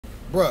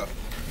Bruh.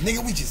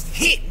 Nigga, we just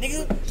hit,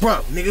 nigga.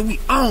 Bruh, nigga, we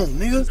on,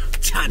 nigga.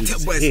 Trying to tell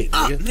boys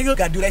up, nigga.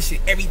 Gotta do that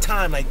shit every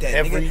time like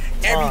that, nigga.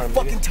 Every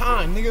fucking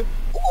time, nigga.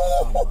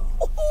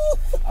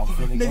 I'm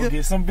finna go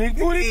get some big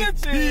booty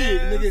bitches.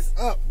 Nigga, it's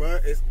up, bro.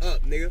 It's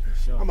up, nigga.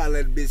 Sure. I'm about to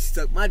let a bitch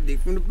suck my dick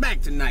from the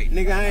back tonight,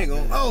 nigga. I ain't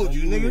gonna hold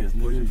you,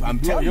 nigga. I'm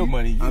telling you, your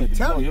money. You I'm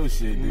telling you, your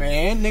shit, nigga.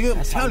 Man, nigga.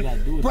 I'm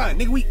telling you, bro,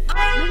 nigga, we up,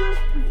 nigga.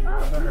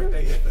 I heard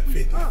they hit the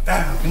 50,000.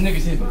 Them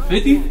niggas hit the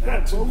 50?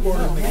 Got 2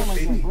 quarters, nigga,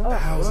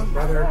 50,000,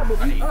 brother.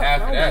 I need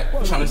half of that.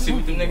 I'm trying to see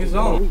what them niggas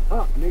on. We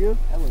up, nigga.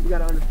 We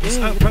gotta understand. What's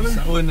up, brother?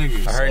 What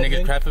niggas? I heard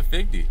niggas crap for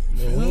 50.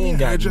 Man, we ain't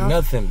got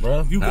nothing,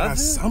 bro. You got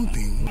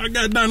something. I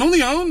got done.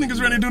 Only on. Niggas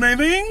ready to do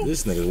anything?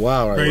 This nigga's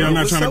wild right now. Y'all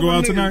not trying to go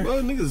out tonight?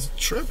 Bro, niggas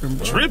tripping,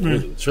 bro.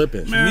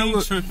 Tripping. Man,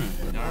 look. Tripping.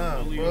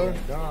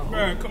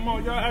 Man, come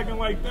on, y'all acting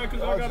like that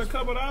because I got a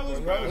couple dollars,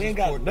 bro. We ain't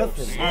got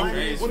nothing.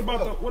 What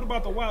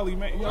about the Wally,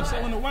 man? Y'all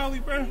selling the Wally,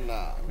 bro?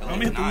 Nah. Let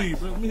me hit the weed,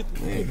 bro. Let me hit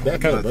the weed.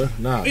 Back up, bro.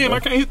 Nah. Damn, I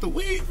can't hit the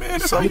weed, man.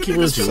 That's all you keep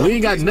with you. We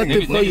ain't got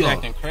nothing for y'all.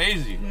 Acting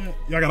crazy.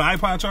 Y'all got an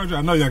iPod charger?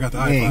 I know y'all got the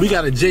iPod. We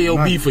got a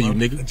JOB for you,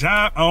 nigga.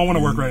 Job? I don't want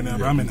to work right now,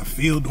 bro. I'm in the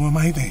field doing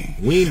my thing.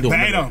 We ain't doing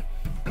that.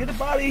 Get the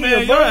body man,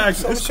 here, bro.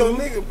 Acting, it's cool.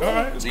 Nigga, bro. All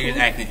right, it's niggas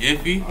cool. acting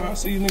iffy. I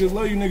see you niggas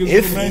love you niggas.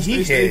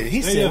 Iffy.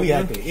 He said we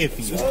acting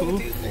iffy. It's cool.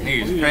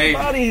 Niggas crazy.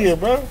 Body here,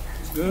 bro.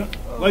 It's good.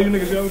 Love you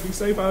niggas. Y'all be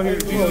safe out here.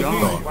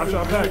 Watch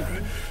y'all back.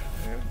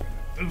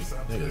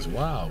 Niggas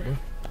wild, bro.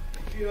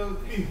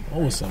 Oh,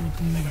 what's up with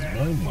them niggas,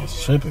 bro?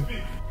 Niggas tripping.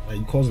 Like,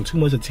 you causing too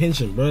much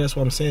attention, bro. That's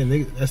what I'm saying,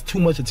 nigga. That's too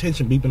much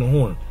attention beeping the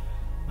horn.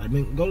 I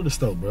mean, go to the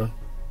stove, bro.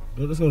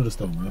 Let's go to the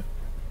stove, bro.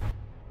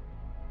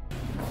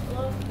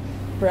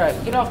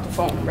 Bruh, get off the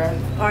phone, bruh.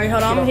 Alright,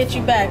 hold on, I'm gonna hit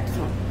you back.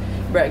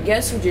 Bruh,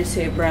 guess who just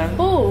hit, bruh?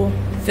 Who?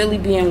 Philly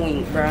being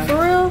weak, bruh.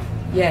 For real?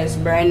 Yes,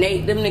 bruh. And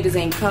them niggas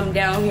ain't come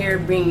down here,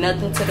 bring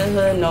nothing to the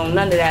hood, no,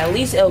 none of that. At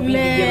least LB be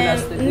giving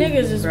us the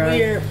niggas is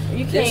weird.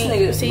 You this can't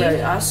nigga, see.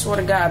 Bruh, I swear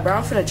to God, bruh,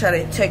 I'm finna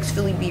try to text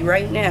Philly B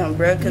right now,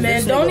 bruh. Cause man,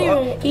 this don't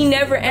nigga, even. He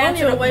never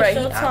answered. Don't even waste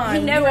your He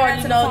time. never you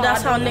already know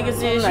that's how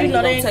niggas is. You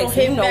know they ain't gonna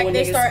hit back.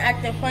 They start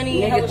acting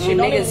funny and hella shit.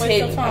 Don't even waste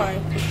your time.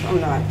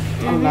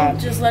 I'm not.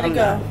 Just let it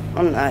go.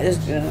 I'm not. It's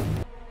good.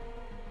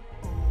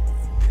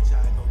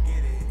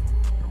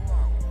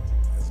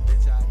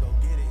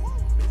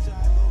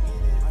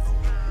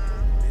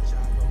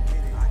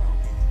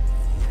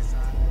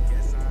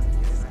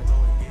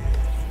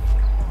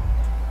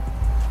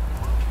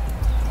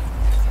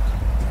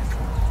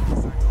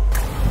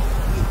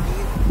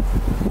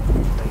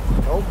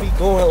 Don't be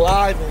going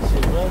live and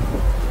shit, bro.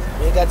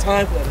 We ain't got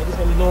time for that. Niggas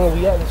gonna be knowing where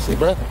we at and shit,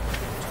 bro.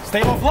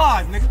 Stay off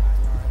live, nigga.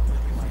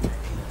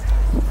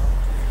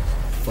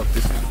 Fuck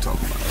this nigga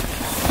talking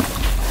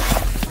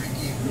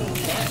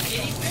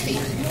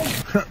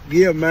about.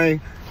 Yeah, man.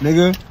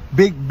 Nigga,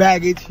 big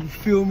baggage, you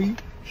feel me?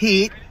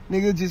 Hit.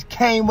 Nigga just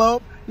came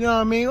up. You know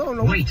what I mean? I don't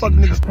know what the fuck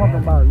niggas talking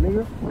about,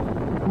 nigga.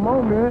 Come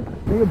on, man.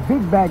 Nigga,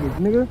 big baggage,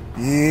 nigga.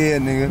 Yeah,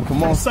 nigga.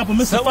 Come on. What's up,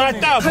 Mr.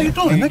 5,000? How you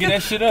doing, nigga? Get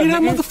that shit up, Get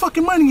that nigga.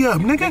 motherfucking money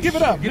up, nigga. Give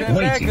it up. Give it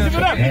up. Give it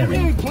up. Nigga, we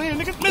ain't playing,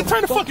 nigga. Man,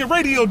 turn the fucking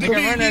radio, nigga.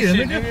 Run that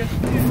shit, nigga.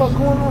 What the fuck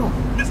going on?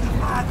 Mr.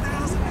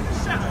 5,000, nigga.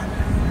 Shut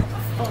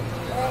up.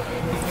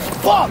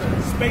 Fuck.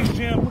 Space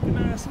Jam looking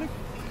ass, nigga.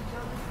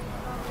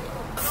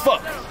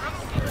 Fuck.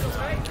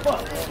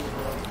 Fuck.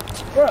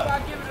 Bruh.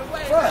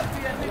 Bruh.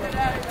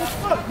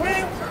 Fuck,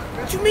 man.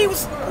 What you mean,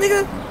 nigga?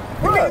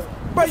 Bruh.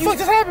 Bro, you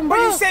just happened, bro.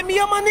 You set me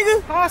up, my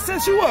nigga. How I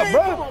set you up,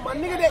 bro? Come on, my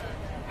nigga.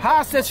 How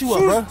I set you up,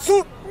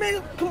 bro?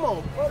 Man, come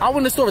on, bro. I went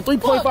in the store for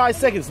 3.5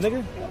 seconds,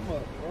 nigga.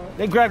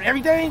 They grabbed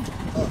everything?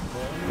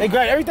 They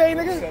grabbed everything,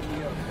 nigga?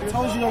 I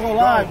told you don't go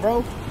live,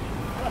 bro.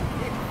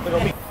 They're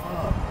gonna be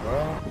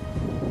bro.